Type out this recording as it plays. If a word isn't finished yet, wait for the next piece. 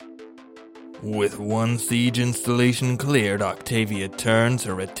With one siege installation cleared, Octavia turns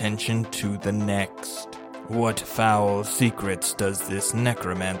her attention to the next. What foul secrets does this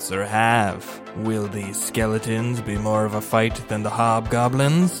necromancer have? Will these skeletons be more of a fight than the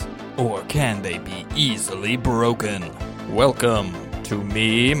hobgoblins? Or can they be easily broken? Welcome to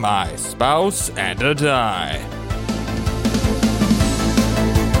Me, My Spouse, and a Die.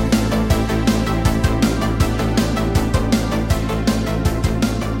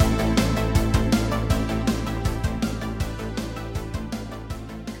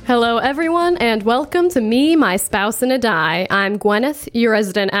 Hello, everyone, and welcome to Me, My Spouse, and a Die. I'm Gwyneth, your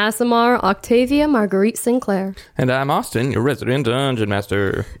resident Aasimar, Octavia Marguerite Sinclair. And I'm Austin, your resident Dungeon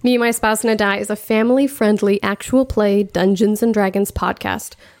Master. Me, My Spouse, and a Die is a family-friendly actual play Dungeons & Dragons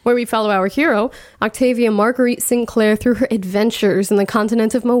podcast, where we follow our hero, Octavia Marguerite Sinclair, through her adventures in the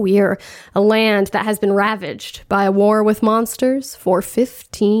continent of Moir, a land that has been ravaged by a war with monsters for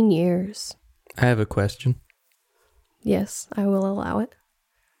 15 years. I have a question. Yes, I will allow it.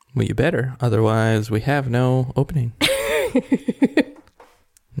 Well, you better. Otherwise, we have no opening.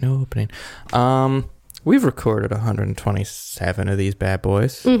 No opening. We've recorded 127 of these bad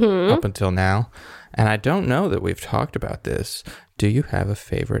boys up until now. And I don't know that we've talked about this. Do you have a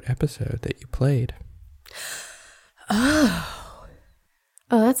favorite episode that you played? Oh,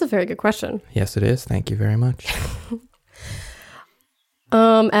 that's a very good question. Yes, it is. Thank you very much.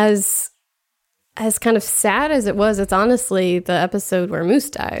 As kind of sad as it was, it's honestly the episode where Moose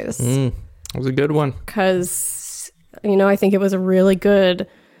dies. It was a good one. Because, I think it was a really good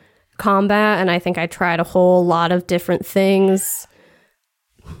combat, and I think I tried a whole lot of different things.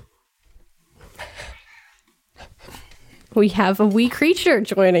 We have a wee creature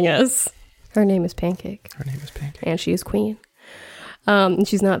joining us. Her name is Pancake. And she is queen. And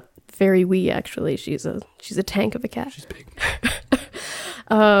she's not very wee, actually. She's a tank of a cat. She's big.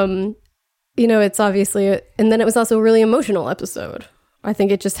 It's obviously, and then it was also a really emotional episode. I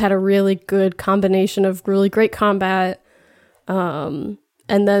think it just had a really good combination of really great combat, and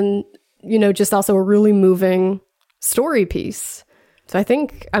then, just also a really moving story piece. So I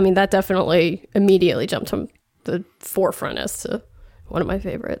think, that definitely immediately jumped to the forefront as to one of my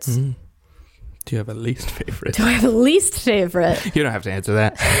favorites. Do you have a least favorite? Do I have a least favorite? You don't have to answer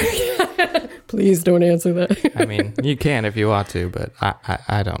that. Please don't answer that. You can if you want to, but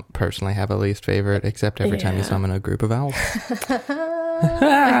I don't personally have a least favorite, except every time you summon a group of owls.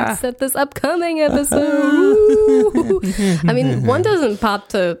 Except this upcoming episode. One doesn't pop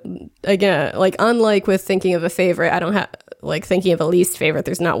to, again, unlike with thinking of a favorite, I don't have, thinking of a least favorite,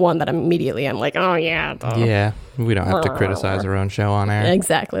 there's not one that immediately I'm like, oh yeah. Yeah, we don't have to criticize our own show on air.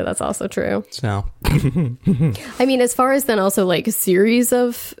 Exactly, that's also true. So. As far as then also a series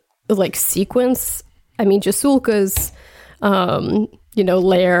of sequence, Jasulka's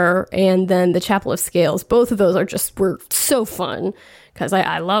lair and then the Chapel of Scales, both of those were so fun because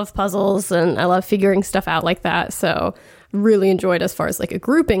I love puzzles and I love figuring stuff out like that. So really enjoyed as far as a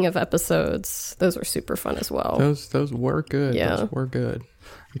grouping of episodes. Those were super fun as well. Those were good. Yeah. Those were good.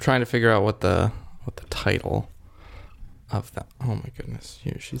 I'm trying to figure out what the title of that. Oh my goodness.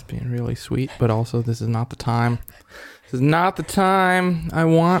 She's being really sweet, but also this is not the time. This is not the time. I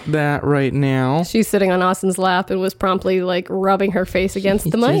want that right now. She's sitting on Austin's lap and was promptly rubbing her face against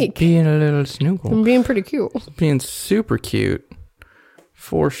the mic. Just being a little snoogle. And being pretty cute. Being super cute.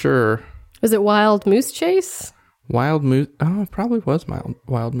 For sure. Was it Wild Moose Chase? Wild Moose. Oh, it probably was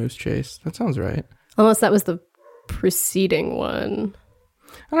Wild Moose Chase. That sounds right. Unless that was the preceding one.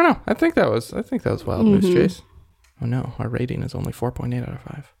 I don't know. I think that was Wild Moose Chase. Oh no, our rating is only 4.8 out of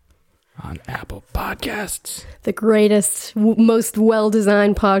 5 on Apple Podcasts. The greatest, most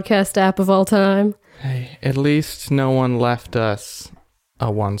well-designed podcast app of all time. Hey, at least no one left us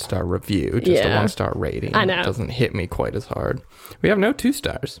a 1-star review, just a 1-star rating. I know. It doesn't hit me quite as hard. We have no 2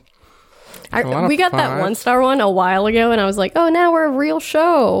 stars. We got that 1-star one a while ago, and I was like, oh, now we're a real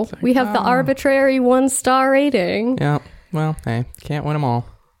show. We have the arbitrary 1-star rating. Yeah, well, hey, can't win them all.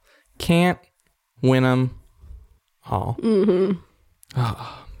 Can't win them all.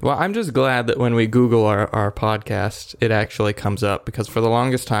 Well, I'm just glad that when we Google our podcast, it actually comes up, because for the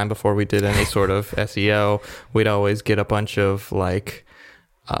longest time before we did any sort of SEO, we'd always get a bunch of my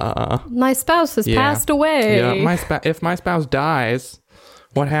spouse has passed away. Yeah, if my spouse dies,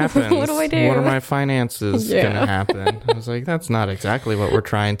 what happens? What do I do? What are my finances gonna happen? I was like, that's not exactly what we're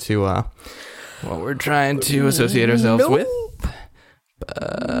trying to associate ourselves with.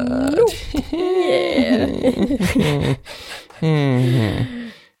 But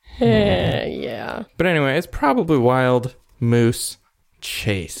yeah. But anyway, it's probably Wild Moose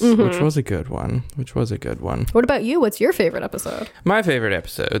Chase, which was a good one. What about you? What's your favorite episode? My favorite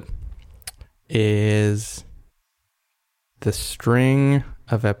episode is the string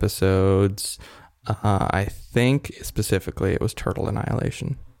of episodes. I think specifically it was Turtle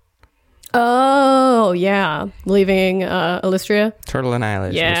Annihilation. Oh, yeah. Leaving Illustria. Turtle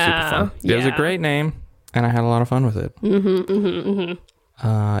Annihilation was super fun. It was a great name, and I had a lot of fun with it.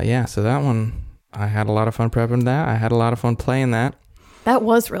 Yeah, so that one, I had a lot of fun prepping that. I had a lot of fun playing that. That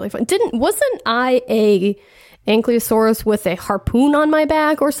was really fun. Wasn't I a ankylosaurus with a harpoon on my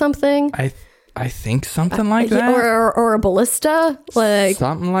back or something? I think something like that. Or a ballista. Like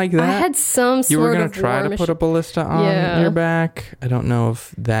something like that. I had some sort of You were going to try to put a ballista on your back. I don't know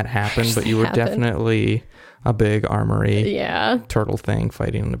if that happened, but you were definitely a big armory turtle thing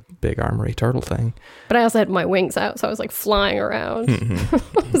fighting a big armory turtle thing. But I also had my wings out, so I was like flying around.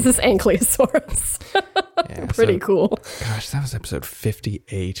 It was this ankylosaurus. Pretty cool. Gosh, that was episode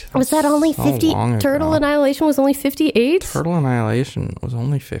 58. Was that only 50? Turtle Annihilation was only 58? Turtle Annihilation was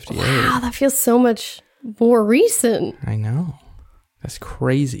only 58. Wow, that feels so much more recent. I know. That's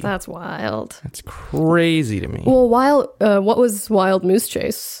crazy. That's wild. That's crazy to me. Well, what was Wild Moose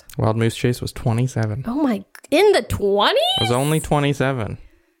Chase? Wild Moose Chase was 27. Oh my, in the 20s? It was only 27.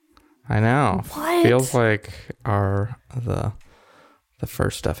 I know. What? Feels like the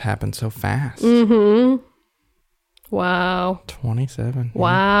first stuff happened so fast. Wow. 27.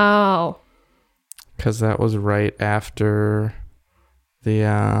 Wow. Because that was right after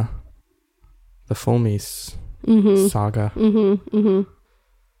the Fulmies saga.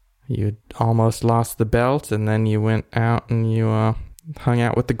 You almost lost the belt, and then you went out and you hung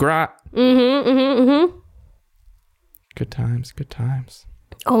out with the Grot. Good times, good times.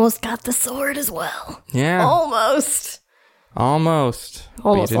 Almost got the sword as well. Yeah. Almost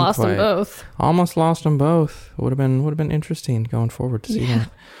lost them both. Almost lost them both. Would have been interesting going forward to see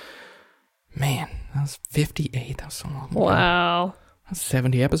that. Man, that was 58. That was so long ago. Wow. That's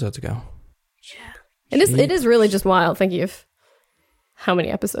 70 episodes ago. Yeah. It is really just wild thinking of how many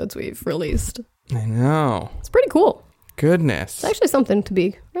episodes we've released. I know. It's pretty cool. Goodness. It's actually something to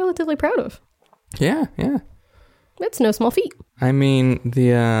be relatively proud of. Yeah. It's no small feat. I mean,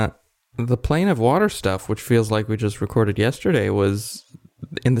 the Plane of Water stuff, which feels like we just recorded yesterday, was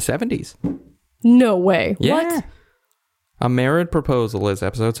in the 70s. No way. Yeah. What? A Married Proposal is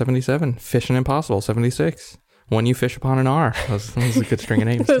episode 77. Fishing Impossible, 76. When You Fish Upon an R. That was a good string of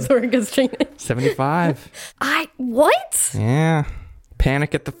names. Those were a good string of names. 75. What? Yeah.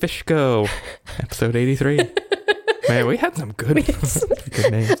 Panic at the Fishco, episode 83. Man, we had some good names.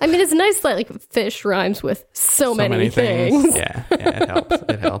 I mean, it's nice that like fish rhymes with so many things. Yeah,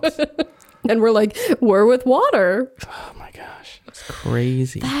 it helps. And we're with water. Oh my gosh, that's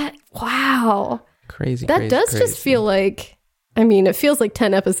crazy. Wow. Crazy. That does just feel like, I mean, it feels like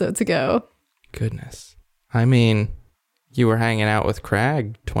 10 episodes ago. Goodness. I mean, you were hanging out with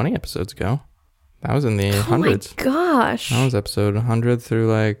Crag 20 episodes ago. That was in the hundreds. Oh my gosh. That was episode 100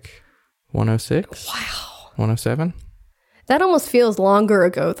 through like 106. Wow. 107. That almost feels longer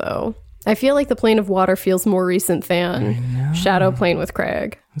ago, though. I feel like the Plane of Water feels more recent than Shadow Plane with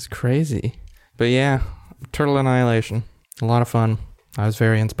Crag. That's crazy. But yeah, Turtle Annihilation. A lot of fun. I was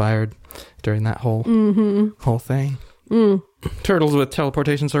very inspired during that whole thing. Turtles with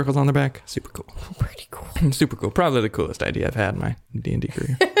teleportation circles on their back. Super cool. Pretty cool. Super cool. Probably the coolest idea I've had in my D&D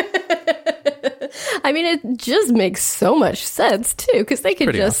career. I mean, it just makes so much sense, too, because they could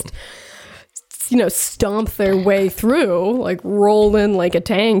Pretty just... awesome. Stomp their way through, like roll in like a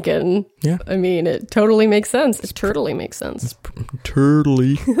tank, and I mean, it totally makes sense. It totally makes sense.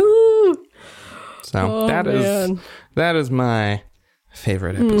 Turtly. So that is my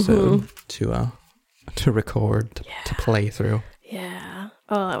favorite episode to record, to play through. Yeah.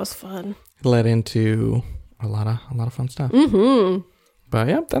 Oh, that was fun. It led into a lot of fun stuff. But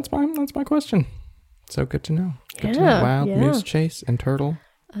yeah, that's my question. So good to know. Good to know. Wild Moose Chase and Turtle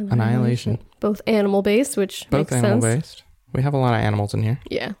Annihilation. Both animal-based, which both makes sense. Both animal-based. We have a lot of animals in here.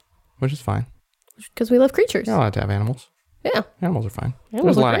 Yeah. Which is fine. Because we love creatures. You're allowed to have animals. Yeah. Animals are fine. Animals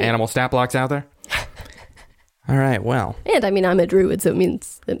There's a lot great. of animal stat blocks out there. All right, well. And I mean, I'm a druid, so it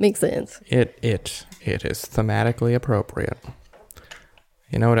means it makes sense. It is thematically appropriate.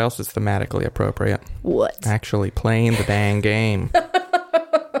 You know what else is thematically appropriate? What? Actually playing the dang game. I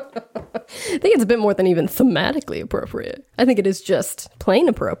think it's a bit more than even thematically appropriate. I think it is just plain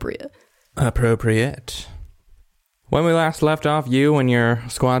appropriate. Appropriate. When we last left off, you and your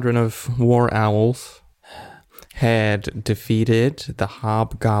squadron of war owls had defeated the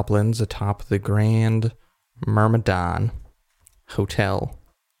hobgoblins atop the Grand Myrmidon Hotel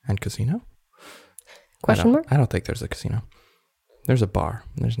and Casino. Question mark? I don't think there's a casino. There's a bar.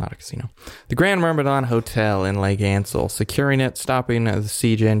 There's not a casino. The Grand Myrmidon Hotel in Lake Ansel, securing it, stopping the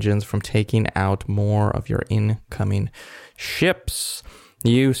siege engines from taking out more of your incoming ships.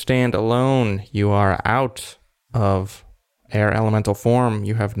 You stand alone. You are out of air elemental form.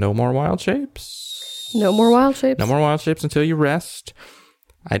 You have no more wild shapes. No more wild shapes? No more wild shapes until you rest.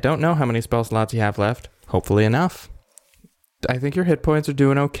 I don't know how many spell slots you have left. Hopefully enough. I think your hit points are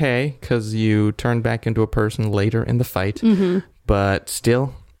doing okay because you turned back into a person later in the fight. Mm-hmm. But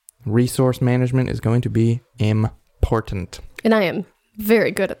still, resource management is going to be important. And I am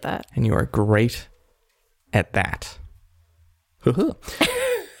very good at that. And you are great at that.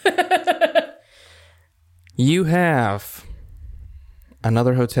 You have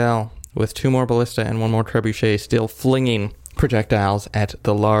another hotel with 2 more ballista and 1 more trebuchet still flinging projectiles at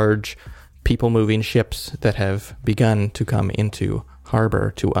the large people-moving ships that have begun to come into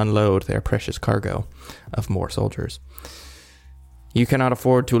harbor to unload their precious cargo of more soldiers. You cannot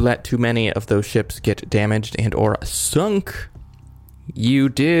afford to let too many of those ships get damaged and or sunk. You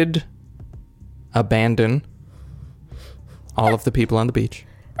did abandon all of the people on the beach.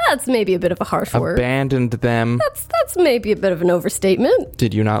 That's maybe a bit of a harsh word. Abandoned them. That's maybe a bit of an overstatement.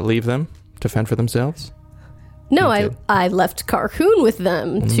 Did you not leave them to fend for themselves? No, I left Carhoon with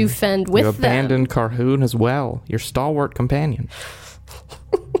them to fend with them. You abandoned Carhoon as well, your stalwart companion.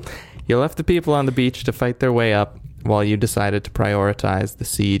 You left the people on the beach to fight their way up while you decided to prioritize the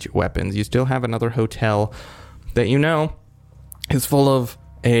siege weapons. You still have another hotel that you know is full of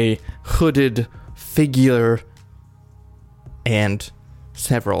a hooded figure and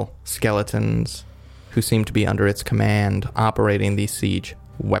several skeletons who seem to be under its command operating these siege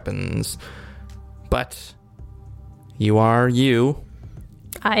weapons. But you are you.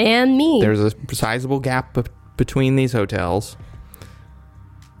 I am me. There's a sizable gap between these hotels.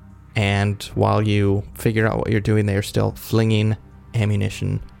 And while you figure out what you're doing, they are still flinging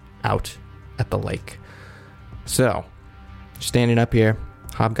ammunition out at the lake. So, standing up here,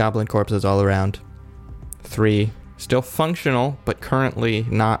 hobgoblin corpses all around. 3 still functional, but currently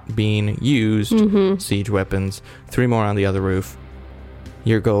not being used siege weapons. 3 more on the other roof.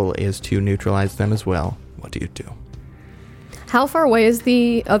 Your goal is to neutralize them as well. What do you do? How far away is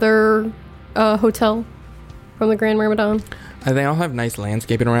the other hotel from the Grand Myrmidon? They all have nice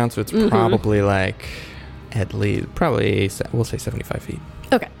landscaping around, so it's probably like at least, we'll say 75 feet.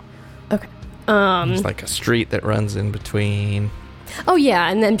 Okay. There's like a street that runs in between. Oh yeah,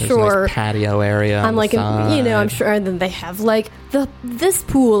 and then There's sure, a nice patio area. I'm like, I'm sure. And then they have like this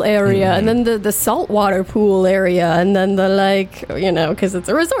pool area, and then the saltwater pool area, and then the because it's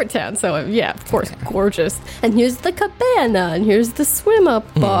a resort town. So yeah, of course, gorgeous. And here's the cabana, and here's the swim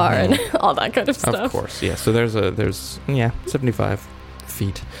up bar, and all that kind of stuff. Of course, yeah. So there's 75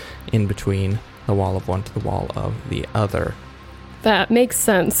 feet in between the wall of one to the wall of the other. That makes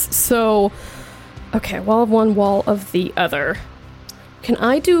sense. So, okay, wall of one, wall of the other. Can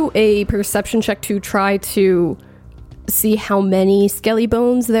I do a perception check to try to see how many skelly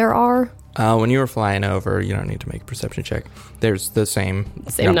bones there are? When you were flying over, you don't need to make a perception check. There's the same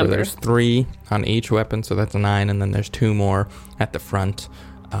number. There's 3 on each weapon, so that's a 9, and then there's 2 more at the front,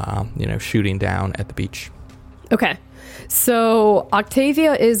 shooting down at the beach. Okay. So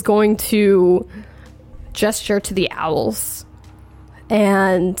Octavia is going to gesture to the owls,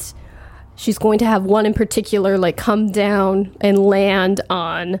 and she's going to have one in particular come down and land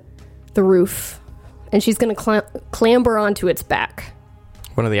on the roof. And she's going to clamber onto its back.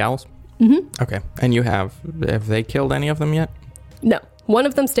 One of the owls? Mm-hmm. Okay. And have they killed any of them yet? No. One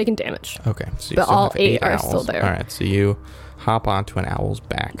of them's taken damage. Okay. So but all 8 are still there. All right. So you hop onto an owl's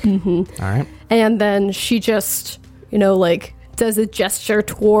back. Mm-hmm. All right. And then she just, does a gesture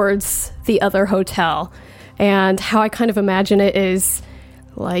towards the other hotel. And how I kind of imagine it is,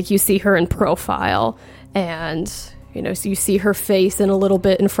 you see her in profile, and so you see her face, and a little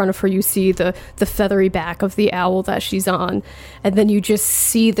bit in front of her you see the feathery back of the owl that she's on, and then you just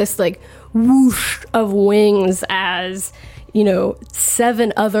see this whoosh of wings as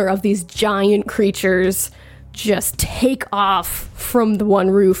 7 other of these giant creatures just take off from the one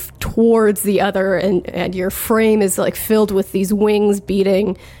roof towards the other, and your frame is filled with these wings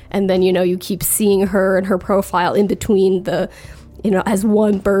beating, and then you keep seeing her and her profile in between the as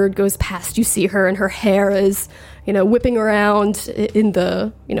one bird goes past, you see her, and her hair is, whipping around in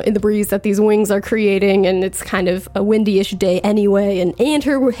the, in the breeze that these wings are creating, and it's kind of a windy-ish day anyway, and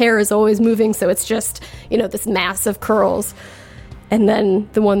her hair is always moving, so it's just, this mass of curls. And then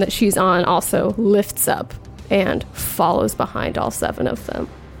the one that she's on also lifts up and follows behind all 7 of them.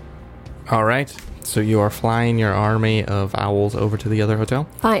 All right. So you are flying your army of owls over to the other hotel?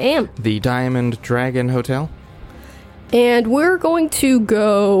 I am. The Diamond Dragon Hotel? And we're going to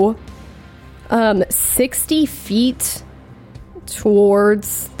go 60 feet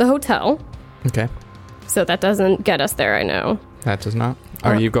towards the hotel. Okay. So that doesn't get us there, I know. That does not.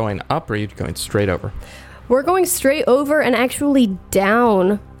 Are you going up or are you going straight over? We're going straight over and actually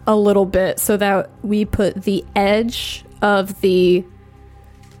down a little bit so that we put the edge of the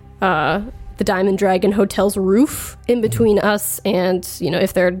Diamond Dragon Hotel's roof in between us and,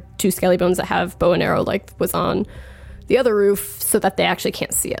 if there are two skelly bones that have bow and arrow like was on the other roof so that they actually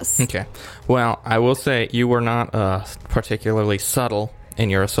can't see us. Okay. Well, I will say you were not particularly subtle in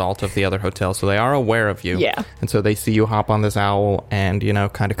your assault of the other hotel, so they are aware of you. Yeah. And so they see you hop on this owl and,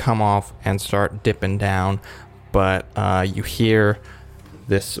 kind of come off and start dipping down. But you hear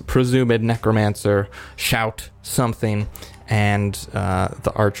this presumed necromancer shout something, and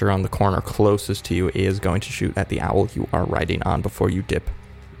the archer on the corner closest to you is going to shoot at the owl you are riding on before you dip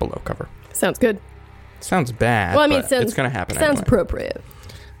below cover. Sounds good. Sounds bad, well, I mean, but it's going to happen sounds anyway. appropriate.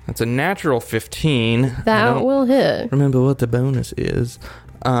 That's a natural 15. That will hit. Remember what the bonus is.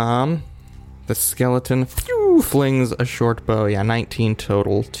 The skeleton flings a short bow. Yeah, 19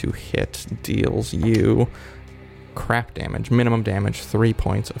 total to hit. Deals you crap damage. Minimum damage, 3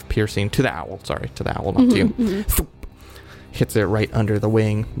 points of piercing to the owl. Sorry, to the owl, not to you. Hits it right under the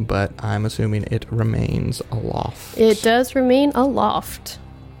wing, but I'm assuming it remains aloft. It does remain aloft.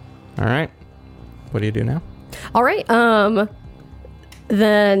 All right. What do you do now? All right.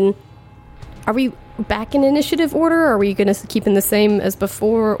 Then are we back in initiative order? Are we going to keep in the same as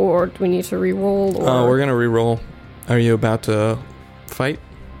before, or do we need to re-roll? We're going to re-roll. Are you about to fight?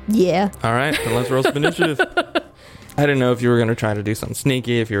 Yeah. All right, then let's roll some initiative. I didn't know if you were going to try to do something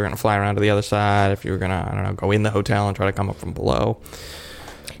sneaky, if you were going to fly around to the other side, if you were going to, go in the hotel and try to come up from below.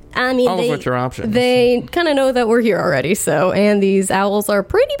 I mean, all of which are options. They kind of know that we're here already, and these owls are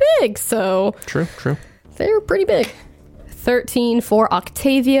pretty big, so... True. They're pretty big. 13 for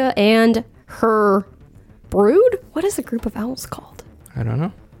Octavia and her brood? What is a group of owls called? I don't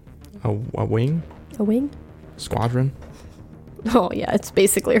know. A wing? A wing? Squadron? Oh, yeah, it's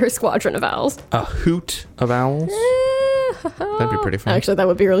basically her squadron of owls. A hoot of owls? That'd be pretty fun. Actually, that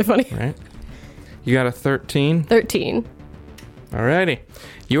would be really funny. Right? You got a 13? 13. Alrighty.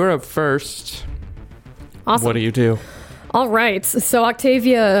 You are up first. Awesome. What do you do? All right. So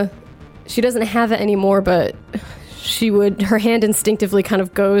Octavia, she doesn't have it anymore, but her hand instinctively kind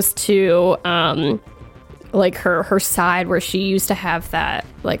of goes to her side where she used to have that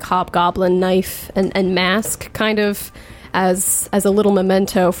hobgoblin knife and mask kind of as a little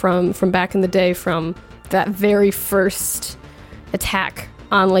memento from back in the day from that very first attack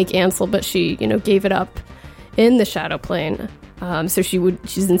on Lake Ansel, but she gave it up in the Shadow Plane. So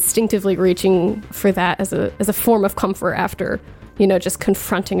she's instinctively reaching for that as a form of comfort after, just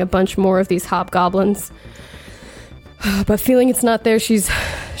confronting a bunch more of these hobgoblins. But feeling it's not there, she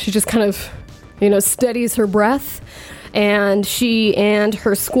just kind of, steadies her breath, and she and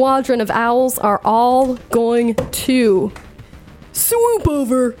her squadron of owls are all going to swoop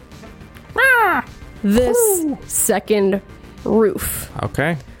over this second roof.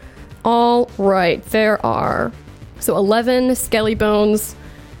 Okay. All right, there are 11 skelly bones,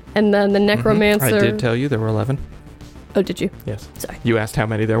 and then the necromancer. I did tell you there were 11. Oh, did you? Yes. Sorry. You asked how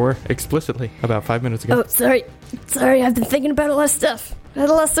many there were explicitly about 5 minutes ago. Oh, sorry. I've been thinking about a lot of stuff. I had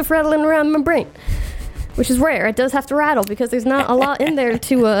a lot of stuff rattling around in my brain, which is rare. It does have to rattle because there's not a lot in there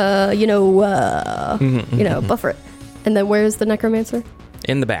to, buffer it. And then where's the necromancer?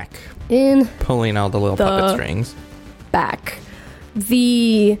 In the back. In pulling all the little puppet strings. Back.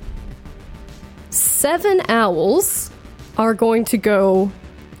 The 7 owls are going to go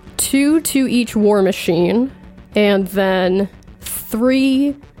 2 to each war machine, and then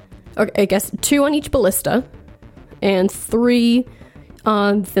 3, I guess 2 on each ballista, and 3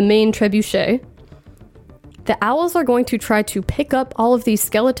 on the main trebuchet. The owls are going to try to pick up all of these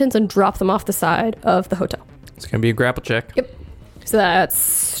skeletons and drop them off the side of the hotel. It's going to be a grapple check. Yep. So that's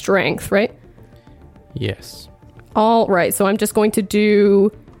strength, right? Yes. All right, so I'm going to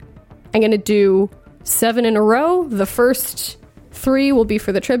do 7 in a row. The first 3 will be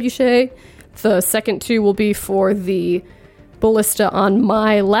for the trebuchet. The second 2 will be for the ballista on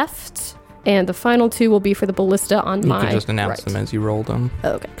my left. And the final 2 will be for the ballista on my right. You can just announce them as you roll them.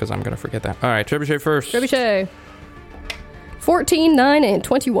 Okay. Because I'm going to forget that. All right, trebuchet first. Trebuchet. 14, 9, and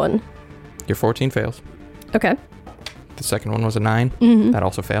 21. Your 14 fails. Okay. The second one was a 9. Mm-hmm. That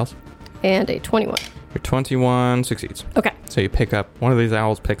also fails. And a 21. Your 21 succeeds. Okay. So you pick up, one of these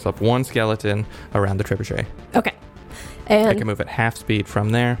owls picks up 1 skeleton around the trebuchet. Okay. And I can move at half speed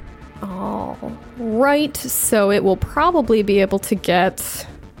from there. All right. So it will probably be able to get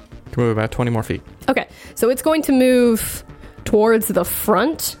Can move about 20 more feet. Okay, so it's going to move towards the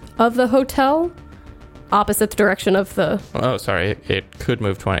front of the hotel, opposite the direction of the... Oh, sorry. It could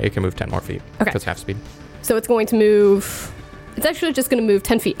move 20. It can move 10 more feet. Okay. That's half speed. So it's going to move... It's actually just going to move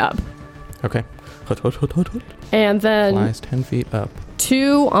 10 feet up. Okay. And then... Flies 10 feet up.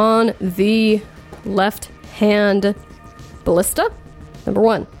 2 on the left-hand ballista. Number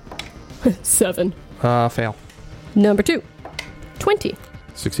 1. 7. Fail. Number 2. 20.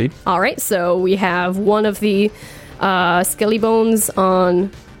 Succeed. All right, so we have one of the skelly bones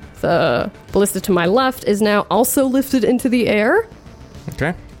on the ballista to my left is now also lifted into the air.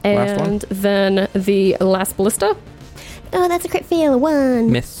 Okay. Last one. And then the last ballista. Oh, that's a crit fail.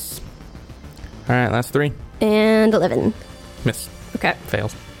 1. Miss. All right, last 3. And 11. Miss. Okay.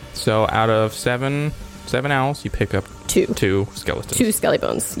 Fails. So out of seven owls, you pick up 2. 2 skeletons. 2 skelly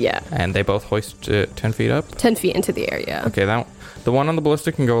bones, yeah. And they both hoist 10 feet up? 10 feet into the air, yeah. Okay, the one on the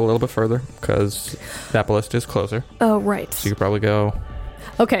ballista can go a little bit further because that ballista is closer. Oh, right. So you could probably go...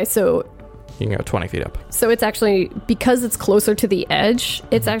 Okay, so... You can go 20 feet up. So it's actually, because it's closer to the edge,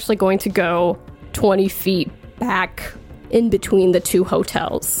 it's actually going to go 20 feet back in between the 2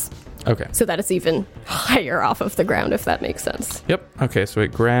 hotels. Okay. So that it's even higher off of the ground, if that makes sense. Yep. Okay, so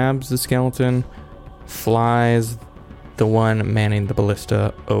it grabs the skeleton, flies the one manning the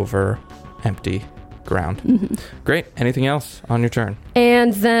ballista over empty ground. Mm-hmm. Great. Anything else on your turn?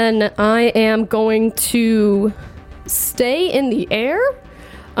 And then I am going to stay in the air,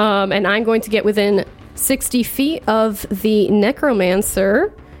 and I'm going to get within 60 feet of the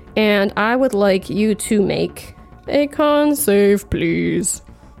necromancer, and I would like you to make a con save, please.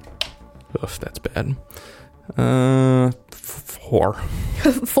 Oof, that's bad. 4.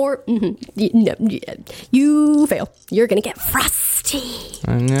 4. No, you fail. You're gonna get frosty.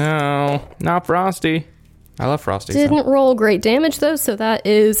 I know. Not Frosty. I love Frosty. Didn't roll great damage though, so that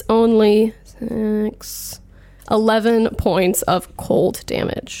is only 11 points of cold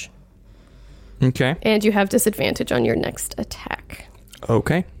damage. Okay. And you have disadvantage on your next attack.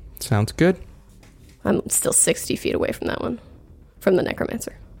 Okay. Sounds good. I'm still 60 feet away from that one. From the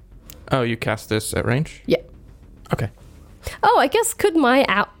necromancer. Oh, you cast this at range? Yeah. Okay. Oh, I guess could my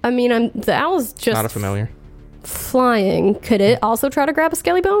owl... I mean, the owl's just... Not a familiar. Flying. Could it also try to grab a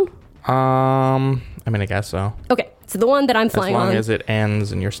skelly bone? I mean, I guess so. Okay, so the one that I'm flying on... As long as it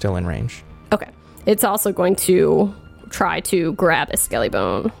ends and you're still in range. Okay. It's also going to try to grab a skelly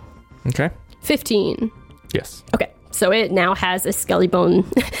bone. Okay. 15. Yes. Okay, so it now has a skelly bone.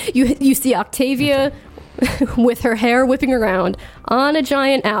 You see Octavia with her hair whipping around on a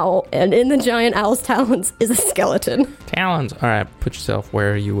giant owl, and in the giant owl's talons is a skeleton. Talons. All right, put yourself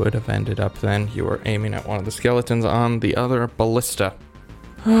where you would have ended up then. You were aiming at one of the skeletons on the other ballista.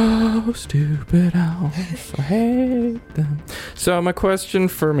 Oh, stupid owls. I hate them. So my question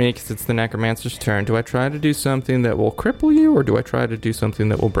for me, because it's the necromancer's turn, do I try to do something that will cripple you, or do I try to do something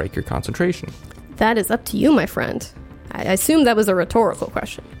that will break your concentration? That is up to you, my friend. I assume that was a rhetorical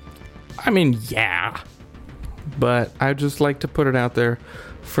question. I mean, yeah. But I'd just like to put it out there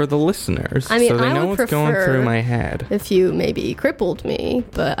for the listeners, so they know what's going through my head. If you maybe crippled me,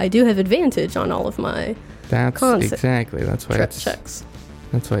 but I do have advantage on all of my exactly. That's why checks.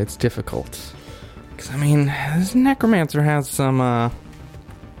 That's why it's difficult. Because I mean, this necromancer has some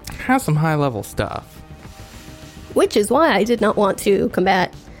high level stuff. Which is why I did not want to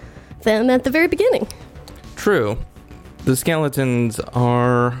combat them at the very beginning. True. The skeletons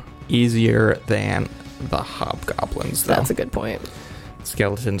are easier than the hobgoblins, though. That's a good point.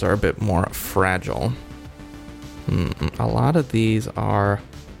 Skeletons are a bit more fragile. A lot of these are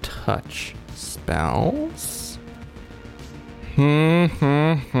touch spells. So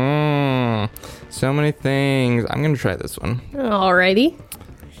many things. I'm gonna try this one. Alrighty.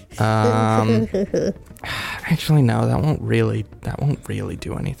 Actually, no. That won't really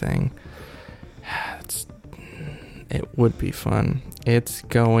do anything. It would be fun. It's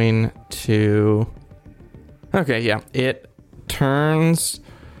going to... Okay, yeah. It turns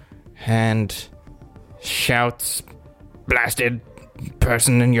and shouts, "Blasted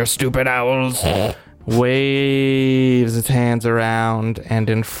person and your stupid owls," waves its hands around, and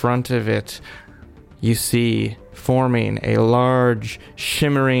in front of it, you see forming a large,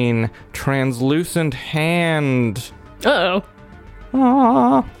 shimmering, translucent hand. Uh-oh.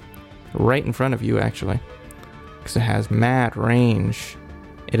 Aww. Right in front of you, actually. Because it has mad range.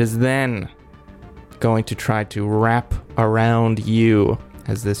 It is then going to try to wrap around you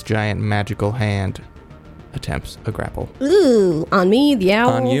as this giant magical hand attempts a grapple. Ooh, on me, the owl.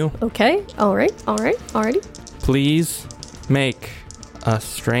 On you. Okay, alrighty. Please make a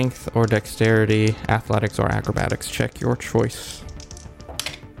strength or dexterity, athletics or acrobatics check, your choice.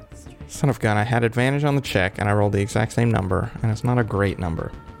 Son of a gun, I had advantage on the check, and I rolled the exact same number, and it's not a great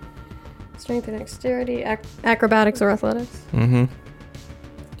number. Strength and dexterity, acrobatics or athletics. Mm-hmm.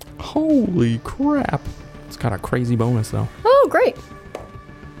 Holy crap. It's got a crazy bonus, though. Oh, great.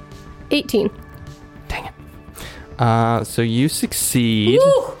 18. Dang it. So you succeed.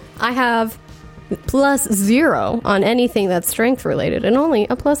 Woo! I have +0 on anything that's strength related and only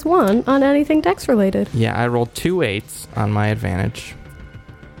a +1 on anything dex related. Yeah, I rolled 2 8s on my advantage.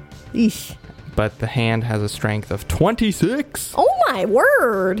 Eesh. But the hand has a strength of 26. Oh my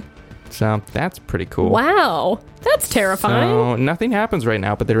word. So that's pretty cool. Wow. That's terrifying. So nothing happens right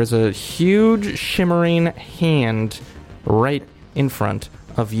now, but there is a huge shimmering hand right in front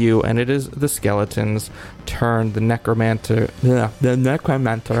of you, and it is the skeleton's turn. The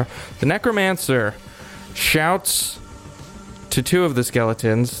necromancer shouts to 2 of the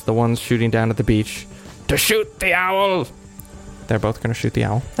skeletons, the ones shooting down at the beach, to shoot the owl. They're both going to shoot the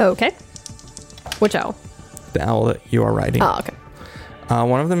owl. Okay. Which owl? The owl that you are riding. Oh, okay.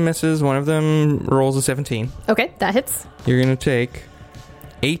 One of them misses. One of them rolls a 17. Okay, that hits. You're going to take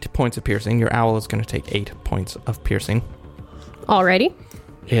 8 points of piercing. Your owl is going to take 8 points of piercing. Alrighty.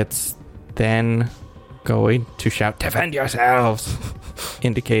 It's then going to shout, "Defend yourselves,"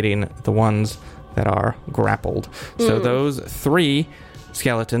 indicating the ones that are grappled. So those 3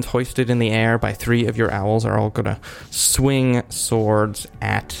 skeletons hoisted in the air by 3 of your owls are all going to swing swords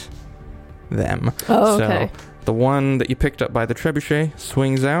at them. Oh, okay. So the one that you picked up by the trebuchet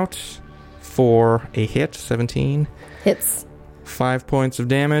swings out for a hit, 17. Hits. 5 points of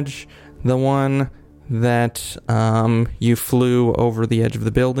damage. The one that you flew over the edge of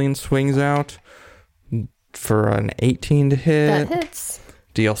the building swings out for an 18 to hit. That hits.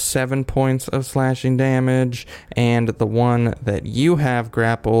 Deal 7 points of slashing damage. And the one that you have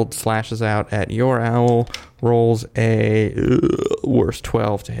grappled slashes out at your owl, rolls a worse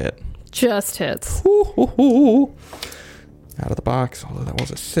 12 to hit. Just hits. Ooh. Out of the box, although that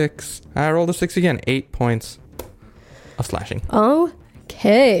was a 6. I rolled a 6 again. 8 points of slashing.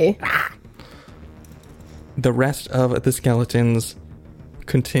 Okay. The rest of the skeletons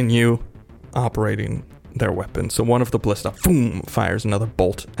continue operating their weapons. So one of the ballista fires another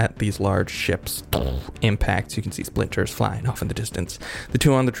bolt at these large ships. Impacts. You can see splinters flying off in the distance. The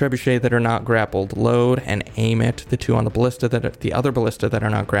 2 on the trebuchet that are not grappled load and aim it. The 2 on the other ballista that are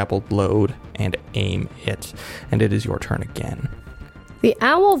not grappled load and aim it. And it is your turn again. The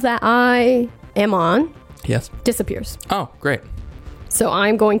owl that I am on Yes. disappears. Oh, great. So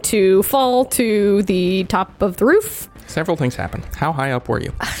I'm going to fall to the top of the roof. Several things happen. How high up were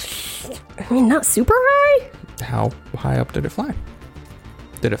you? I mean, not super high. How high up did it fly?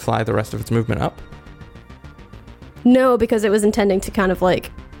 Did it fly the rest of its movement up? No, because it was intending to kind of like,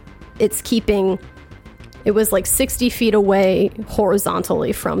 it was like 60 feet away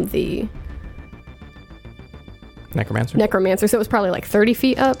horizontally from the necromancer. So it was probably like 30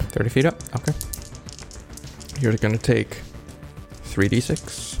 feet up. 30 feet up? Okay. You're going to take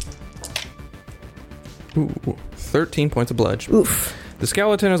 3d6. Ooh, 13 points of bludge. Oof. The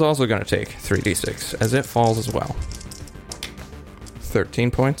skeleton is also going to take 3d6 as it falls as well. 13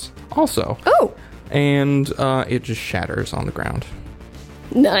 points also. Oh, And it just shatters on the ground.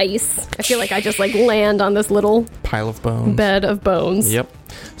 nice. I feel like I just like land on this little Pile of bones. bed of bones. Yep.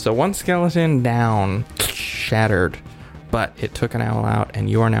 So one skeleton down, shattered, but it took an owl out, and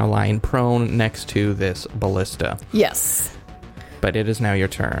you are now lying prone next to this ballista. Yes. But it is now your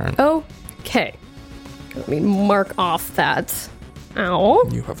turn. Okay. Let me mark off that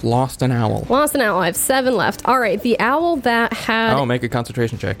owl. You have lost an owl. Lost an owl. I have 7 left. All right. The owl that had... Oh, make a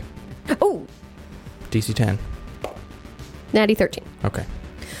concentration check. Oh, DC 10. natty 13. Okay.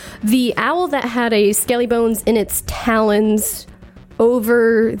 The owl that had a skelly bones in its talons in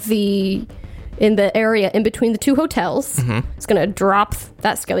the area in between the 2 hotels is going to drop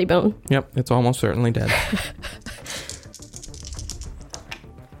that skelly bone. Yep, it's almost certainly dead.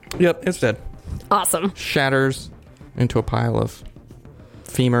 Yep, it's dead. Awesome. Shatters into a pile of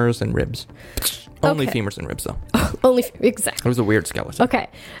femurs and ribs. Only Okay. femurs and ribs, though. Exactly. It was a weird skeleton. Okay.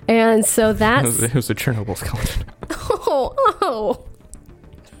 And so that's... It was a Chernobyl skeleton. Oh.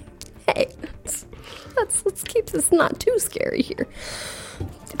 Hey, let's keep this not too scary here.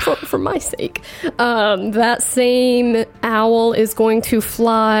 For my sake. That same owl is going to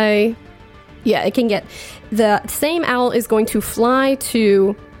fly... Yeah, it can get... The same owl is going to fly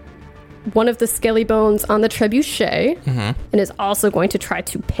to one of the skelly bones on the trebuchet and is also going to try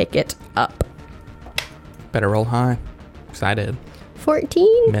to pick it up. Better roll high. Excited.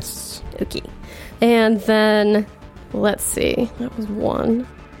 14? Miss. Okay. And then, let's see. That was 1.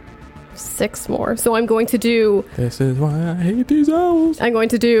 6 more. So I'm going to do This is why I hate these owls. I'm going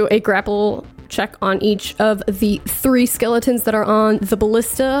to do a grapple check on each of the 3 skeletons that are on the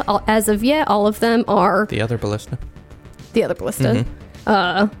ballista. As of yet, all of them are The other ballista. the other ballista.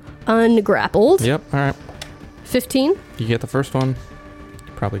 Ungrappled. Yep, alright. 15, You get the first one.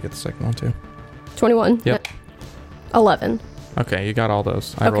 You probably get the second one too. 21. Yep. 11. Okay, you got all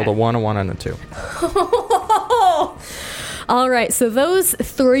those. I Okay. rolled a 1, a 1, and a 2. All right, so those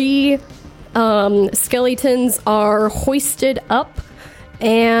 3 skeletons are hoisted up,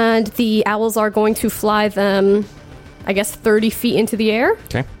 and the owls are going to fly them, I guess, 30 feet into the air,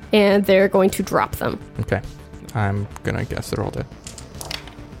 Okay. and they're going to drop them. Okay. I'm gonna guess they're all dead.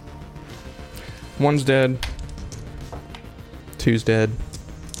 One's dead. 2's dead.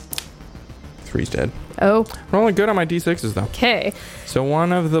 3's dead. Oh, Rolling good on my D6s though. okay. So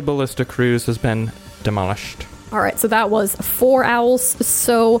one of the ballista crews has been demolished. All right, so that was 4 owls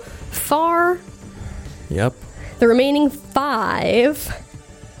so far. Yep. The remaining 5.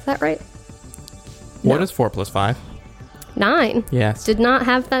 Is that right? What No. is 4 plus 5? 9. Yes. Did not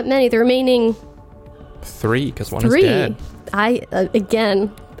have that many. The remaining 3, because one 3. is dead.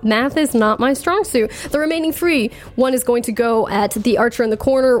 Again, math is not my strong suit. The remaining 3, one is going to go at the archer in the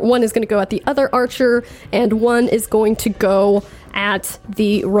corner, one is going to go at the other archer, and one is going to go at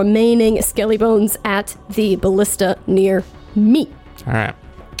the remaining skelly bones at the ballista near me Alright.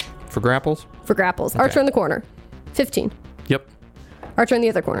 For grapples? for grapples. Okay. Archer in the corner, 15. Yep. Archer in the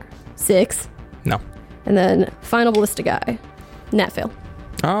other corner, 6. No. And then final ballista guy, nat fail,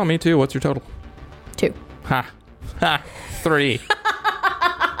 Oh, me too. What's your total? 2. Ha. Ha. 3.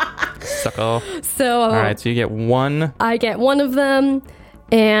 Sucker. So Alright, so you get 1, I get one of them,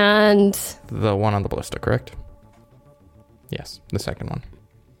 and the one on the ballista, correct? Yes, the second one.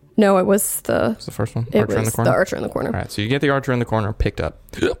 no, it was the What's the first one? it Archer in the was corner? archer in the corner. Alright, so you get the archer in the corner picked up.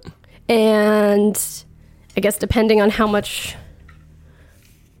 And I guess depending on how much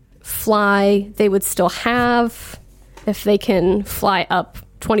fly they would still have, if they can fly up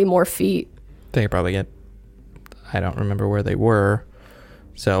 20 more feet. They probably get... I don't remember where they were.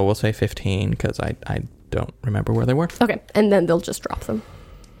 So we'll say 15, because I don't remember where they were. Okay, and then they'll just drop them.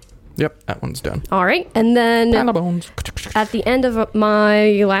 Yep, that one's done. All right, and then Pile of bones. at the end of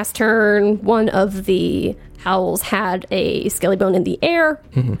my last turn, one of the owls had a skelly bone in the air,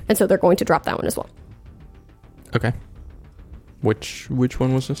 and so they're going to drop that one as well. Okay. Which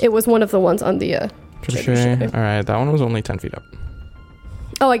one was this? It was one of the ones on the trebuchet. Alright, that one was only 10 feet up.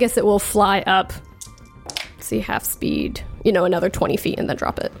 Oh, I guess it will fly up. See, half speed, another 20 feet and then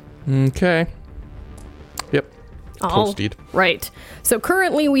drop it. Okay. Yep. All Toasted. right. So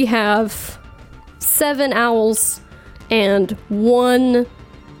currently we have 7 owls and 1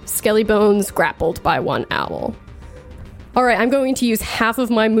 skelly bones grappled by 1 owl. All right, I'm going to use half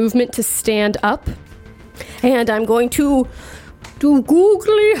of my movement to stand up, and I'm going to do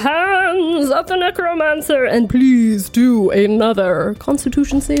googly hands at the necromancer, and please do another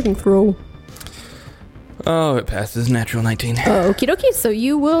Constitution saving throw. Oh, it passes natural 19. Okie dokie, so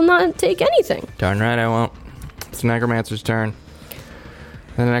you will not take anything. Darn right I won't. It's the necromancer's turn.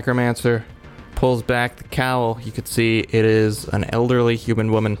 The necromancer pulls back the cowl. You could see it is an elderly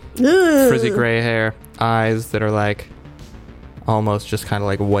human woman. Frizzy gray hair. Eyes that are like almost just kind of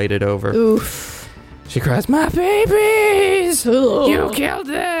like whited over. Oof. She cries, "My babies! Ugh. You killed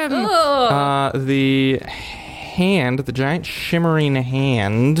them!" Ugh. The hand, the giant shimmering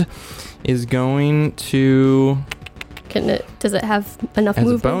hand, is going to... Does it have enough As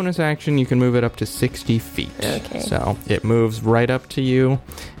movement? a bonus action, you can move it up to 60 feet. Okay. So it moves right up to you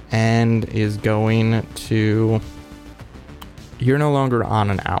and is going to... You're no longer on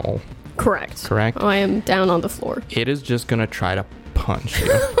an owl, Correct. correct? I am down on the floor. It is just going to try to punch you.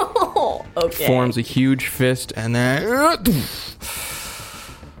 Oh, okay. Forms a huge fist and then...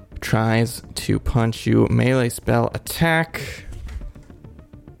 tries to punch you. Melee spell attack.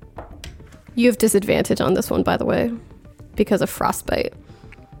 You have disadvantage on this one, by the way, because of frostbite.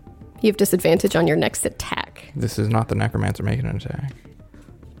 You have disadvantage on your next attack, This is not the necromancer making an attack.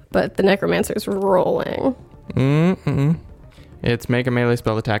 but the necromancer's rolling. It's make a melee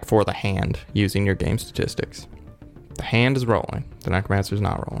spell attack for the hand using your game statistics. The hand is rolling. The necromancer's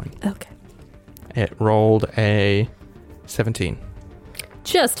not rolling. Okay. It rolled a 17.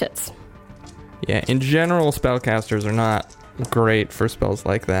 Just hits. Yeah, in general, spellcasters are not great for spells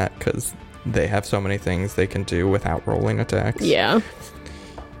like that because they have so many things they can do without rolling attacks. Yeah.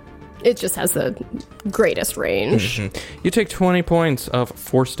 It just has the greatest range. You take 20 points of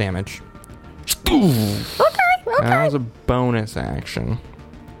force damage. Okay. That was a bonus action.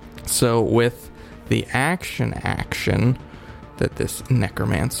 So with the action, that this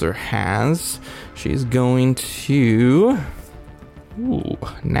necromancer has. She's going to... Ooh,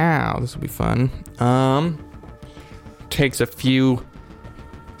 now this will be fun. Takes a few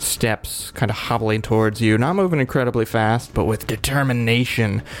steps, kind of hobbling towards you, not moving incredibly fast, but with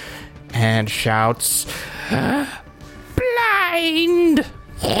determination, and shouts, "Blind!"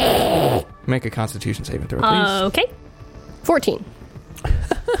 Make a Constitution saving throw, please. Okay. 14.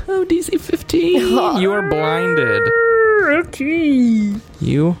 Oh, DC 15. You are blinded. Okay.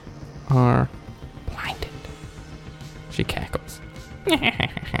 You are blinded. She cackles.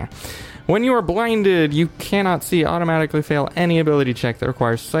 When you are blinded, you cannot see. Automatically fail any ability check that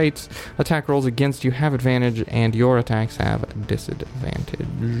requires sight. Attack rolls against you have advantage, and your attacks have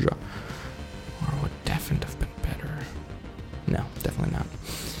disadvantage. Or would deafened have been better? No, definitely not.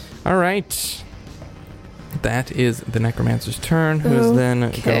 All right. That is the necromancer's turn, who is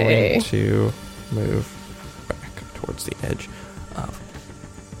then going to move back towards the edge of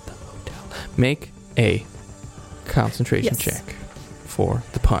the hotel. Make a concentration check for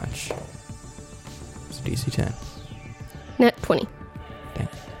the punch. It's DC 10. Nat 20. Dang.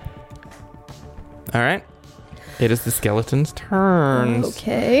 All right. It is the skeleton's turn.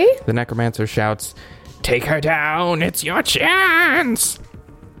 Okay. The necromancer shouts, "Take her down! It's your chance!"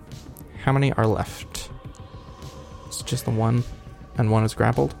 How many are left? It's just the one, and one is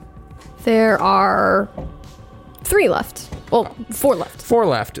grappled? There are 3 left. Well, 4 left. 4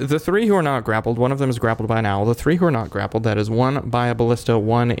 left. The 3 who are not grappled, one of them is grappled by an owl. The 3 who are not grappled, that is 1 by a ballista,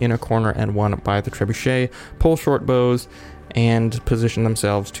 1 in a corner, and 1 by the trebuchet, pull short bows and position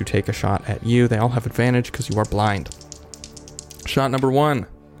themselves to take a shot at you. They all have advantage because you are blind. Shot number 1.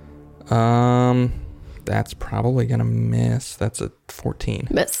 That's probably going to miss. That's a 14.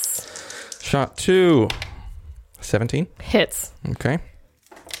 Miss. Shot 2. 17. Hits. Okay.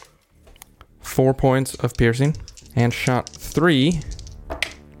 4 points of piercing. And shot 3.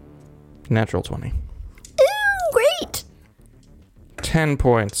 Natural 20. Ooh, great. 10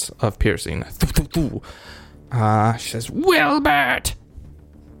 points of piercing. She says, "Wilbert!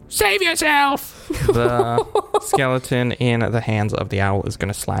 Save yourself!" The skeleton in the hands of the owl is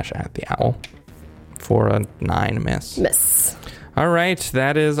going to slash at the owl for a 9 miss. Miss. All right,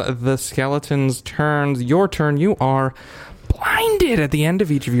 that is the skeleton's turns. Your turn. You are blinded. At the end of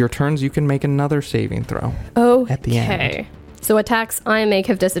each of your turns, you can make another saving throw. Oh, at the end. Okay. So attacks I make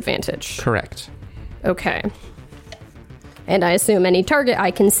have disadvantage. Correct. Okay. And I assume any target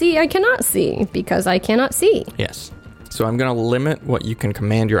I can see, I cannot see, because I cannot see. Yes. So I'm going to limit what you can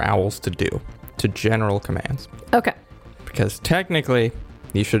command your owls to do to general commands. Okay. Because technically,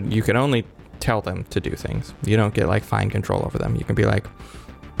 you can only tell them to do things. You don't get like fine control over them. You can be like,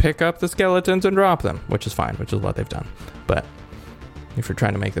 pick up the skeletons and drop them, which is fine, which is what they've done. But if you're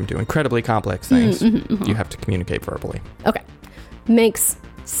trying to make them do incredibly complex things, you have to communicate verbally. Okay. Makes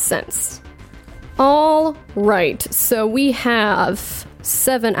sense. All right. So we have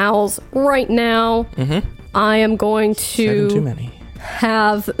 7 owls right now. Mm-hmm. I am going 7 too to many.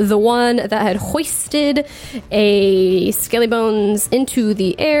 have the one that had hoisted a skelly bones into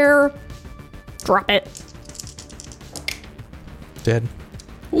the air. Drop it. Dead.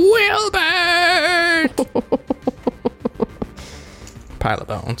 Wilbert! Pile of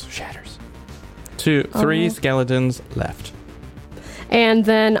bones. Shatters. 3 skeletons left. And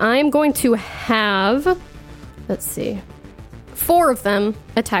then I'm going to have, let's see, 4 of them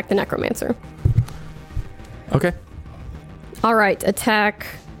attack the necromancer. Okay. All right, attack.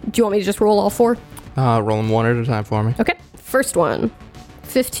 Do you want me to just roll all 4? Roll them one at a time for me. Okay. First one,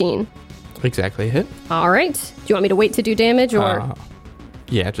 15. Exactly a hit. All right. Do you want me to wait to do damage or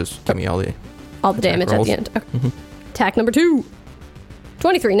Yeah, just give me all the damage rolls. at the end? Okay. Attack number 2,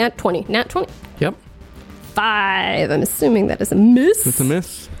 23, nat 20. Nat 20. Yep. 5. I'm assuming that is a miss. It's a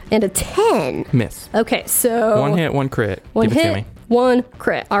miss. And a 10. Miss. Okay, so 1 hit, 1 crit. One Give it to hit, me. 1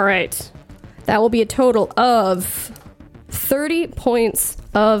 crit. All right. That will be a total of 30 points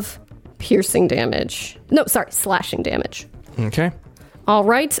of piercing damage. No, sorry, slashing damage. Okay. All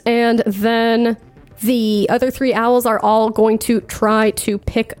right, and then the other 3 owls are all going to try to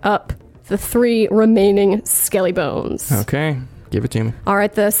pick up the 3 remaining skelly bones. Okay. Give it to me. All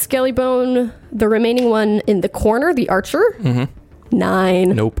right, the skelly bone, the remaining one in the corner, the archer, 9.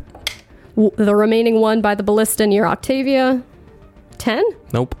 Nope. The remaining one by the ballista near Octavia, 10.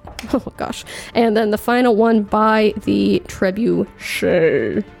 Nope. Oh gosh. And then the final one by the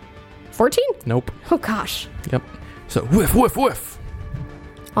trebuchet, 14. Nope. Oh gosh. Yep. So whiff, whiff, whiff.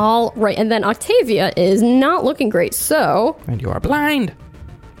 All right, and then Octavia is not looking great, so And you are blind.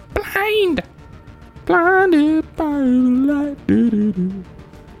 Blind. Blinded by the light.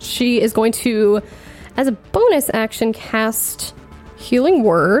 she is going to As a bonus action, cast Healing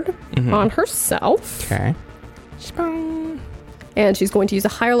Word on herself. Okay. And she's going to use a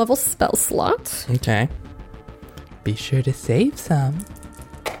higher level spell slot. Okay. Be sure to save some.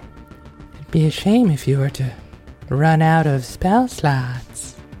 It'd be a shame if you were to run out of spell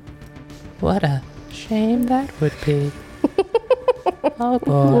slots. What a shame that would be. Oh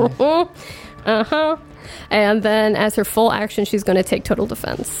boy. Uh-huh. And then as her full action, she's going to take total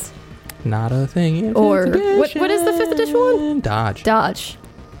defense. Not a thing in Or fifth edition. what is the 5th edition one? Dodge. Dodge.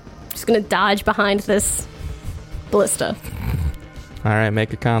 Just going to dodge behind this ballista. All right,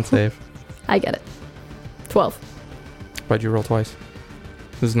 make a con save. I get it. 12. Why'd you roll twice?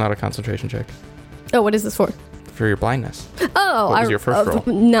 This is not a concentration check. Oh, what is this for? For your blindness. Oh, What was your first roll?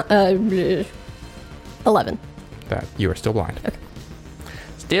 11. That you are still blind. Okay.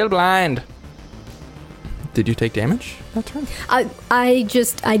 Still blind. Did you take damage that turn? I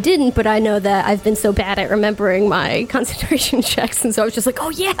didn't, but I know that I've been so bad at remembering my concentration checks, and so I was just like, oh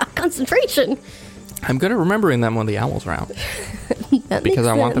yeah, concentration. I'm good at remembering them when the owls are out. That Because makes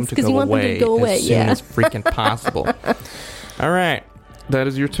I want them sense, to 'cause go you want them away, to go away, as soon as freaking possible. All right. That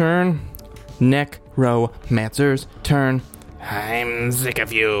is your turn. Necromancer's turn. I'm sick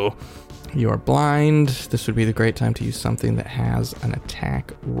of you. You are blind. This would be the great time to use something that has an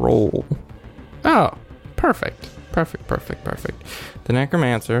attack roll. Oh, perfect. Perfect. The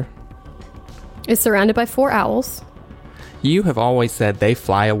Necromancer. Is surrounded by 4 owls, You have always said they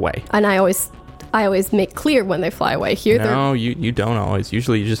fly away. and I always make clear when they fly away. Here, No, you don't always.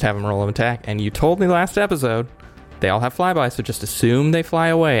 Usually you just have them roll an attack. And you told me last episode they all have flyby, so just assume they fly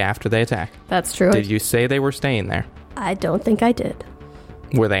away after they attack. that's true. Did you say they were staying there? I don't think I did.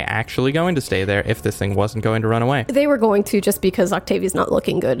 Were they actually going to stay there if this thing wasn't going to run away? They were going to, just because Octavia's not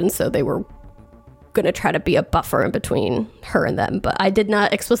looking good, and so they were going to try to be a buffer in between her and them. But I did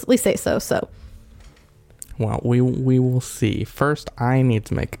not explicitly say so. So Well, we will see. First, I need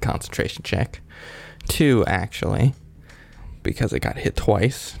to make a concentration check. 2, actually, because it got hit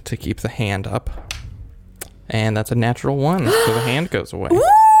twice to keep the hand up. And that's a natural 1, so the hand goes away.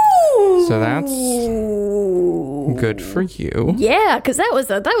 So that's good for you. yeah, because that was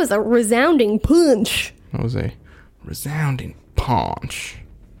a resounding punch. That was a resounding punch.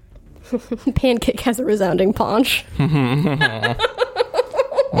 Pancake has a resounding punch.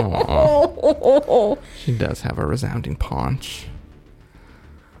 She does have a resounding punch.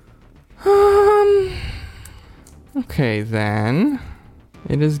 Okay, then.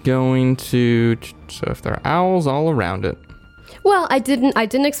 It is going to... So if there are owls all around it... Well, I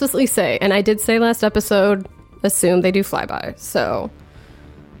didn't explicitly say, and I did say last episode, assume they do flyby. So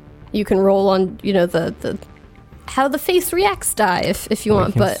you can roll on, the how the face reacts die if you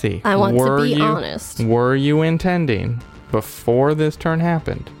want, but see. I want to be honest. Were you intending, before this turn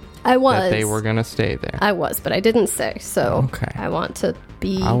happened, I was. that they were going to stay there? I was, but I didn't say, so Okay. I want to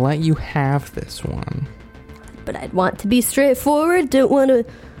be... I'll let you have this one. But I'd want to be straightforward, don't want to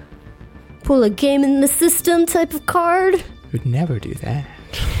pull a game in the system type of card. Would never do that.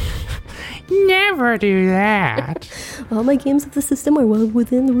 Never do that. All my games of the system are well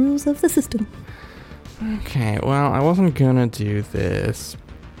within the rules of the system. Okay, well, I wasn't gonna do this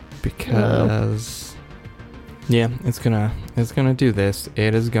because yeah, it's gonna do this.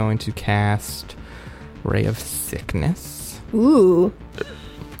 It is going to cast Ray of Sickness. Ooh.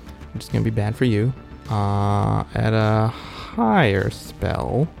 Which is gonna be bad for you. At a higher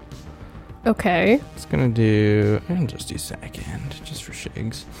spell. Okay. It's gonna do... I'll just do second, just for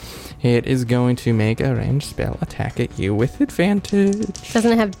shigs. It is going to make a ranged spell attack at you with advantage.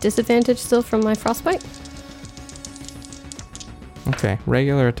 Doesn't it have disadvantage still from my frostbite? Okay,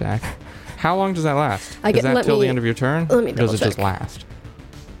 regular attack. How long does that last? Is that till the end of your turn? Let me Or does it double just check. last?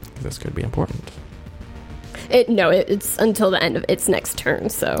 This could be important. It's until the end of its next turn,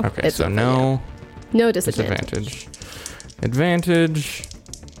 so... Okay, it's so okay, no yeah. No disadvantage. Advantage.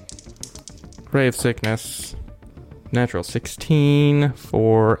 Ray of Sickness. Natural 16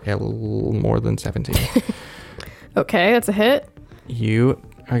 for more than 17. Okay, that's a hit. You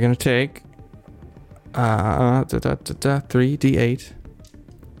are going to take 3d8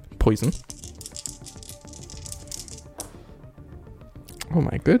 poison. Oh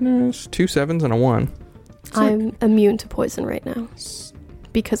my goodness. 2 7s and a 1. I'm immune to poison right now.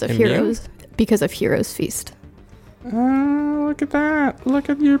 Because of Immune? Heroes Feast. Look at that. Look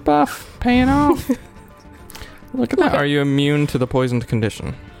at your buff paying off. Look at that. Are you immune to the poisoned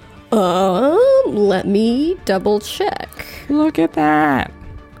condition? Let me double check. Look at that.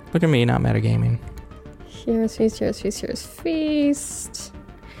 Look at me not metagaming. Heroes Feast.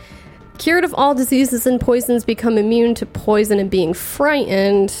 Cured of all diseases and poisons, become immune to poison and being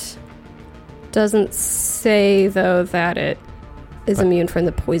frightened. Doesn't say, though, that it is immune from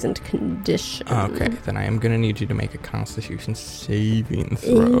the poisoned condition. Okay, then I am going to need you to make a Constitution saving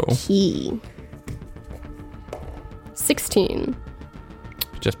throw. Okay. 16.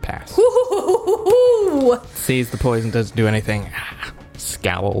 Just pass. Woo-hoo-hoo-hoo-hoo. Sees the poison, doesn't do anything.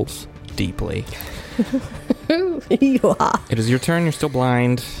 Scowls deeply. It is your turn. You're still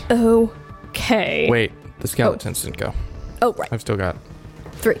blind. Okay. Wait, the skeletons didn't go. Oh, right. I've still got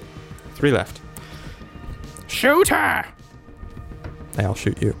 3. 3 left. Shoot her! I'll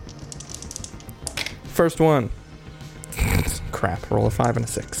shoot you. First one. Crap. Roll a 5 and a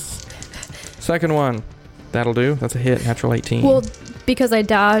 6. Second one. That'll do. That's a hit. Natural 18. Well, because I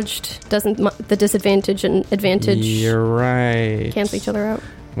dodged, doesn't the disadvantage and advantage You're right. cancel each other out?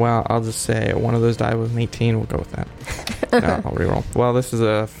 Well, I'll just say one of those die with an 18. We'll go with that. No, I'll reroll. Well, this is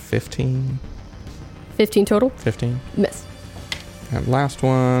a 15. 15 total? 15. Miss. And last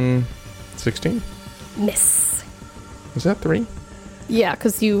one, 16. Miss. Is that 3? Yeah,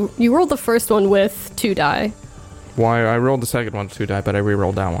 because you rolled the first one with 2 die. Why? I rolled the second one with 2 die, but I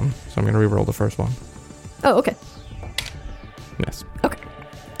rerolled that one. So I'm going to reroll the first one. Oh, okay. Miss. Okay.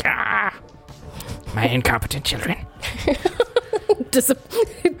 My incompetent children. I'm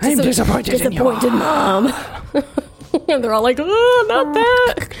disappointed in you. Disappointed, Mom. And they're all like, oh, not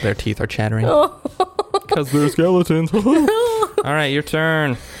that. Their teeth are chattering. Because they're skeletons. All right, your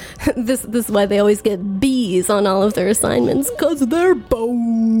turn. This is why they always get B's on all of their assignments, because they're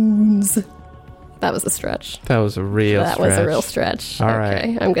bones. That was a stretch. That was a real stretch. That was a real stretch. All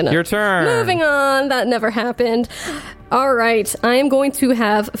okay, right. I'm gonna... Your turn. Moving on. That never happened. All right. I am going to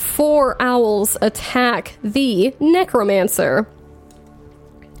have 4 owls attack the necromancer.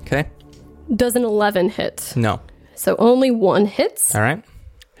 Okay. Does an 11 hit? No. So only 1 hits. All right.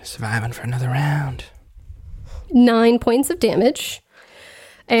 You're surviving for another round. 9 points of damage.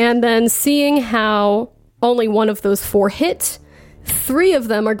 And then seeing how only 1 of those 4 hit, 3 of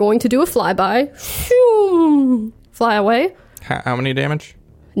them are going to do a flyby. Shoom, fly away. How many damage?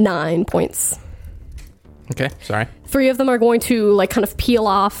 9 points. Okay, sorry. 3 of them are going to like kind of peel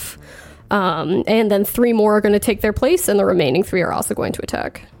off. And then 3 more are going to take their place, and the remaining 3 are also going to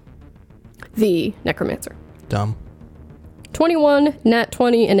attack the necromancer. Dumb. 21, nat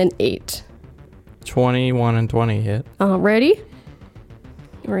 20, and an 8. 21 and 20 hit. Ready?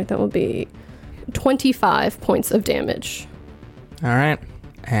 All right, that will be 25 points of damage. All right.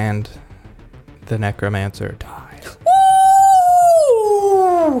 And the necromancer dies.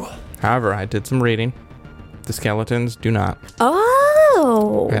 Woo! However, I did some reading. The skeletons do not.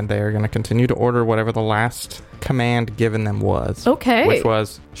 Oh. And they are going to continue to order whatever the last command given them was. Okay. Which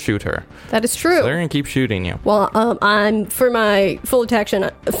was shoot her. That is true. So they're going to keep shooting you. Well, I'm for my full action.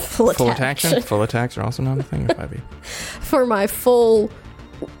 Full action. Full attacks are also not a thing. For my full,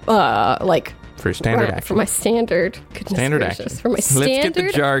 for your standard action. For my standard. Goodness standard gracious. action. For my standard. Let's get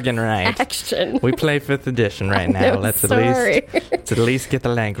the jargon right. Action. We play 5th edition right now. Let's at least get the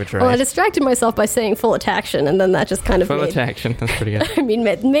language right. Well, I distracted myself by saying full action, and then that just kind of full action. That's pretty good. I mean,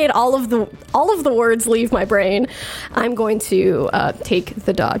 made all of the words leave my brain. I'm going to take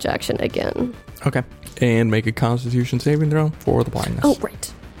the dodge action again. Okay. And make a Constitution saving throw for the blindness. Oh,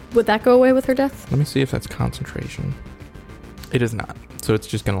 right. Would that go away with her death? Let me see if that's concentration. It is not. So it's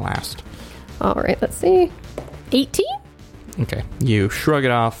just going to last. All right, let's see. 18? Okay. You shrug it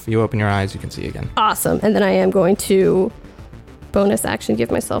off. You open your eyes. You can see again. Awesome. And then I am going to bonus action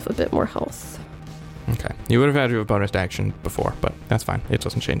give myself a bit more health. Okay. You would have had to have bonus action before, but that's fine. It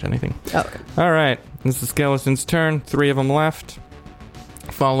doesn't change anything. Oh, okay. All right. This is the skeleton's turn. 3 of them left.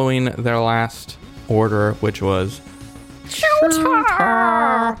 Following their last order, which was shoot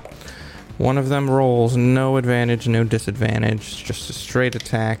her. One of them rolls no advantage, no disadvantage, just a straight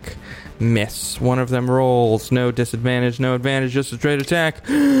attack. Miss. One of them rolls no disadvantage, no advantage, just a straight attack.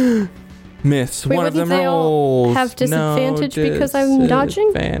 Miss. Wait, one of them they all rolls. have disadvantage no because I'm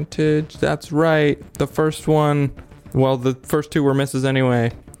dodging? Disadvantage. That's right. The first one. Well, the first 2 were misses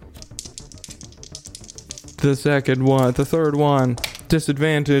anyway. The second one. The third one.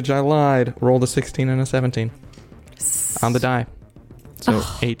 Disadvantage. I lied. Rolled a 16 and a 17 on the die. So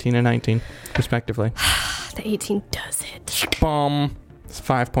 18 and 19, respectively. The 18 does hit. Bomb. It's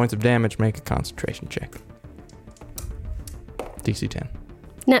 5 points of damage. Make a concentration check. DC 10.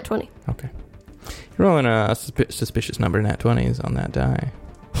 Nat 20. Okay. You're rolling a suspicious number, nat 20s on that die.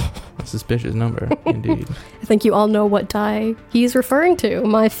 A suspicious number, indeed. I think you all know what die he's referring to.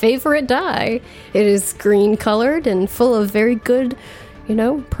 My favorite die. It is green colored and full of very good,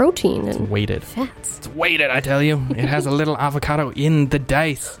 protein and weighted fats. It's weighted, I tell you. It has a little avocado in the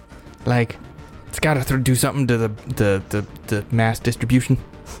dice. Like, it's got to do something to the mass distribution.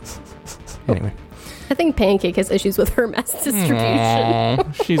 Anyway. I think Pancake has issues with her mass distribution.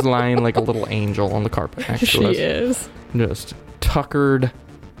 Aww, she's lying like a little angel on the carpet next to She us. is. Just tuckered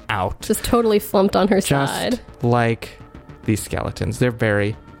out. Just totally flumped on her Just side. like these skeletons. They're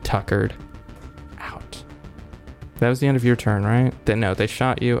very tuckered out. That was the end of your turn, right? No, they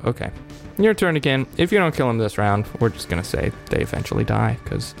shot you. Okay. Your turn again. If you don't kill them this round, we're just going to say they eventually die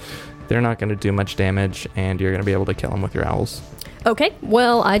because they're not going to do much damage and you're going to be able to kill them with your owls. Okay,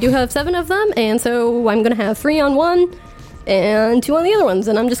 well, I do have 7 of them, and so I'm going to have 3 on one and 2 on the other ones,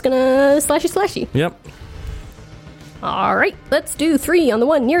 and I'm just going to slashy. Yep. All right, let's do 3 on the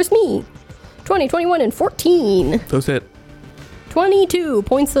one nearest me. 20, 21, and 14. Those hit. 22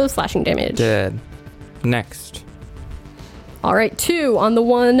 points of slashing damage. Dead. Next. All right, 2 on the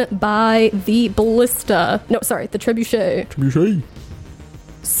one by the ballista. No, sorry, the trebuchet. Trebuchet.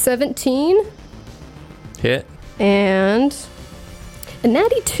 17. Hit. And a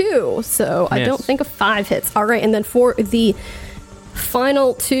natty 2, so I Miss. don't think a 5 hits. All right, and then for the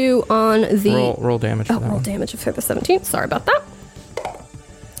final 2 on the... Roll damage for that roll one. damage for the 17. Sorry about that.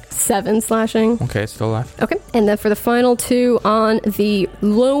 7 slashing. Okay, it's still alive. Okay, and then for the final 2 on the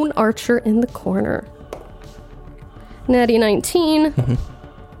lone archer in the corner. Natty 19.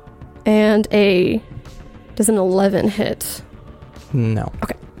 And does an 11 hit? No.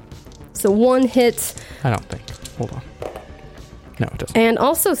 Okay. So 1 hit. I don't think. Hold on. No, it doesn't. And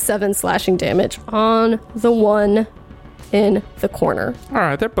also 7 slashing damage on the one in the corner. All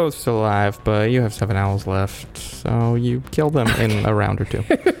right, they're both still alive, but you have 7 owls left, so you kill them in a round or 2.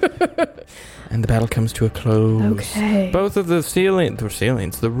 And the battle comes to a close. Okay. Both of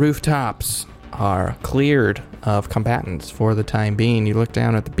the rooftops are cleared of combatants for the time being. You look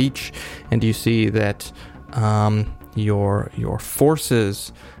down at the beach and you see that your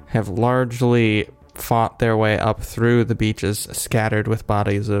forces have largely fought their way up through the beaches, scattered with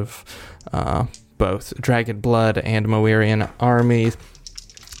bodies of both Dragon Blood and Moirian armies.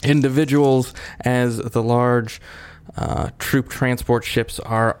 Individuals, as the large troop transport ships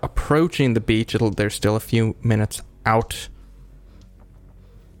are approaching the beach. They're still a few minutes out.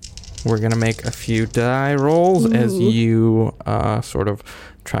 We're going to make a few die rolls as you sort of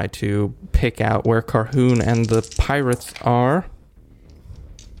try to pick out where Carhoon and the pirates are.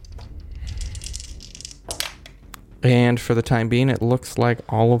 And for the time being, it looks like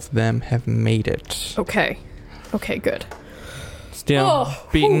all of them have made it. Okay, good. Still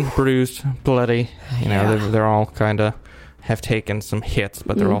beaten, bruised, bloody. You know, they're all kind of have taken some hits,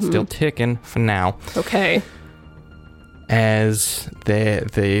 but they're all still ticking for now. Okay. As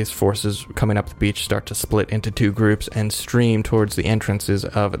these forces coming up the beach start to split into 2 groups and stream towards the entrances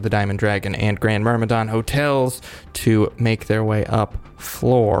of the Diamond Dragon and Grand Myrmidon hotels to make their way up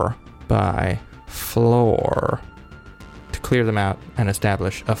floor by floor to clear them out and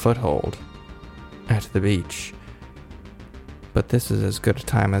establish a foothold at the beach. But this is as good a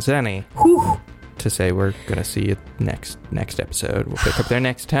time as any to say we're gonna see you next episode. We'll pick up there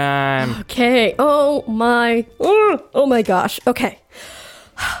next time. Okay. Oh my gosh. Okay.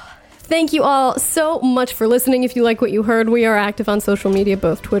 Thank you all so much for listening. If you like what you heard, we are active on social media,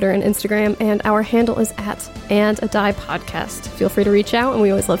 both Twitter and Instagram, and our handle is @AndADiePodcast. Feel free to reach out, and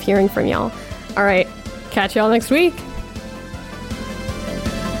we always love hearing from y'all. All right. Catch y'all next week.